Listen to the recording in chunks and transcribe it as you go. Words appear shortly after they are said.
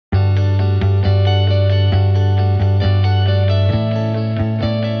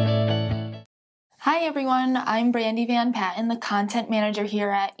Hi everyone, I'm Brandy Van Patten, the Content Manager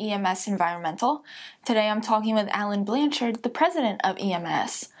here at EMS Environmental. Today I'm talking with Alan Blanchard, the President of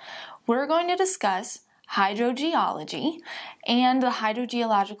EMS. We're going to discuss hydrogeology and the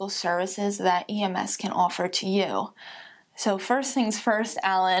hydrogeological services that EMS can offer to you. So first things first,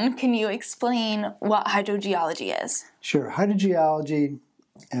 Alan, can you explain what hydrogeology is? Sure. Hydrogeology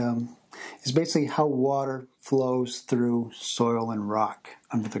is basically how water flows through soil and rock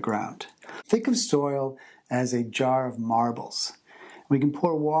under the ground. Think of soil as a jar of marbles. We can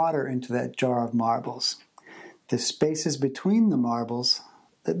pour water into that jar of marbles. The spaces between the marbles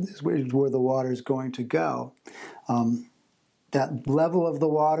is where the water is going to go. That level of the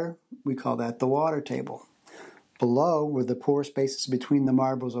water, we call that the water table. Below, where the pore spaces between the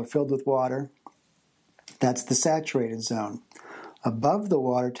marbles are filled with water, that's the saturated zone. Above the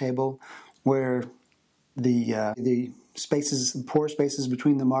water table, where the pore spaces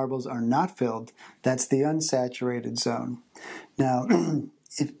between the marbles are not filled, that's the unsaturated zone. Now,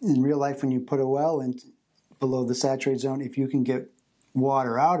 if in real life, when you put a well in below the saturated zone, if you can get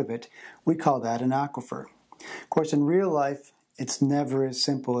water out of it, we call that an aquifer. Of course, in real life, it's never as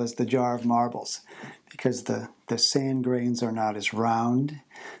simple as the jar of marbles, because the sand grains are not as round.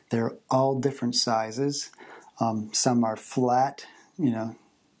 They're all different sizes. Some are flat,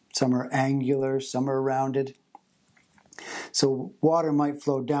 some are angular, some are rounded. So water might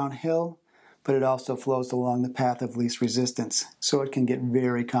flow downhill, but it also flows along the path of least resistance. So it can get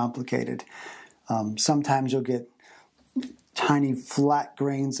very complicated. Sometimes you'll get tiny flat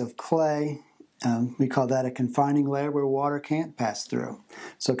grains of clay. We call that a confining layer where water can't pass through.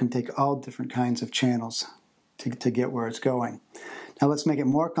 So it can take all different kinds of channels to get where it's going. Now let's make it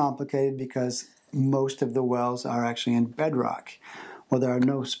more complicated, because most of the wells are actually in bedrock. Well, there are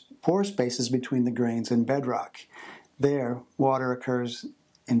no pore spaces between the grains in bedrock. There, water occurs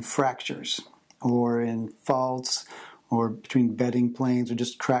in fractures, or in faults, or between bedding planes, or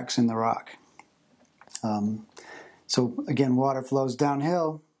just cracks in the rock. So again, water flows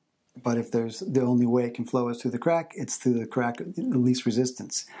downhill, but if the only way it can flow is through the crack, it's through the crack of least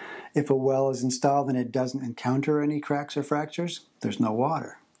resistance. If a well is installed and it doesn't encounter any cracks or fractures, there's no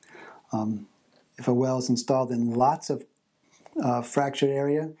water. If a well is installed in lots of fractured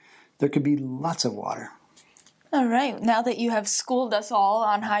area, there could be lots of water. All right, now that you have schooled us all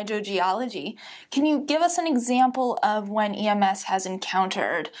on hydrogeology, can you give us an example of when EMS has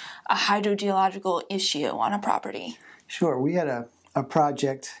encountered a hydrogeological issue on a property? Sure. We had a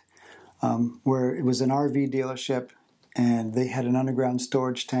project where it was an RV dealership, and they had an underground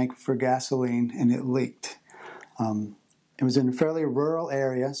storage tank for gasoline, and it leaked. It was in a fairly rural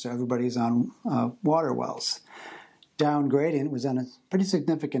area, so everybody's on water wells. Down gradient was on a pretty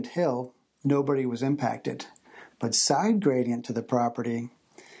significant hill. Nobody was impacted. But side gradient to the property,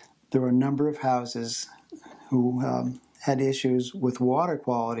 there were a number of houses who had issues with water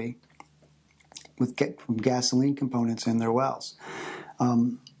quality with gasoline components in their wells.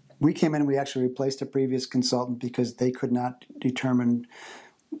 We came in and we actually replaced a previous consultant because they could not determine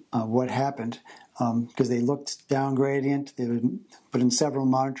what happened. Because they looked down gradient, they would put in several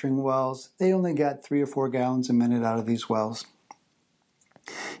monitoring wells. They only got 3 or 4 gallons a minute out of these wells.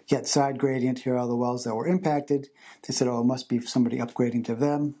 Yet side gradient, here are all the wells that were impacted. They said, oh, it must be somebody upgrading to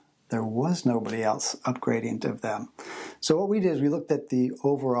them. There was nobody else upgrading to them. So what we did is we looked at the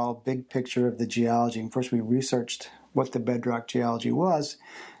overall big picture of the geology. And first we researched what the bedrock geology was.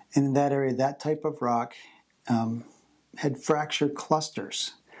 And in that area, that type of rock had fracture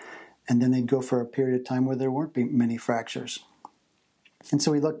clusters. And then they'd go for a period of time where there weren't many fractures. And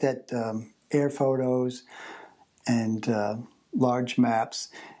so we looked at air photos and large maps,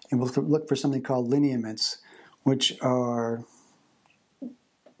 and we'll look for something called lineaments, which are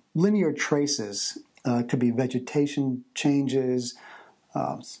linear traces. Could be vegetation changes,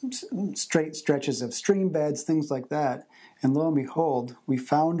 straight stretches of stream beds, things like that. And lo and behold, we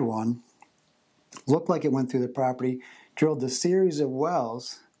found one. Looked like it went through the property, drilled a series of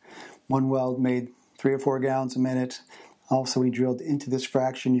wells. One well made 3 or 4 gallons a minute. Also, we drilled into this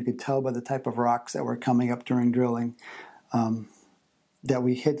fraction. You could tell by the type of rocks that were coming up during drilling that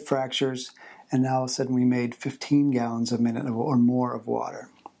we hit fractures, and now all of a sudden we made 15 gallons a minute or more of water.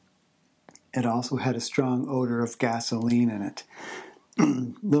 It also had a strong odor of gasoline in it.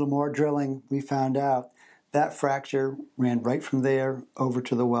 A little more drilling, we found out that fracture ran right from there over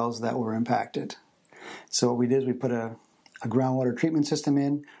to the wells that were impacted. So what we did is we put a groundwater treatment system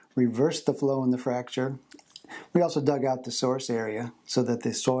in, reversed the flow in the fracture. We also dug out the source area so that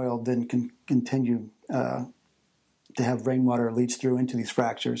the soil didn't continue to have rainwater leach through into these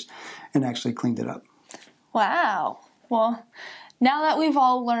fractures, and actually cleaned it up. Wow. Well, Now that we've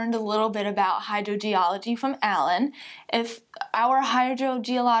all learned a little bit about hydrogeology from Alan, if our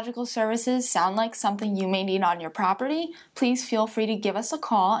hydrogeological services sound like something you may need on your property, please feel free to give us a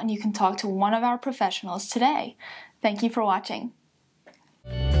call and you can talk to one of our professionals today. Thank you for watching.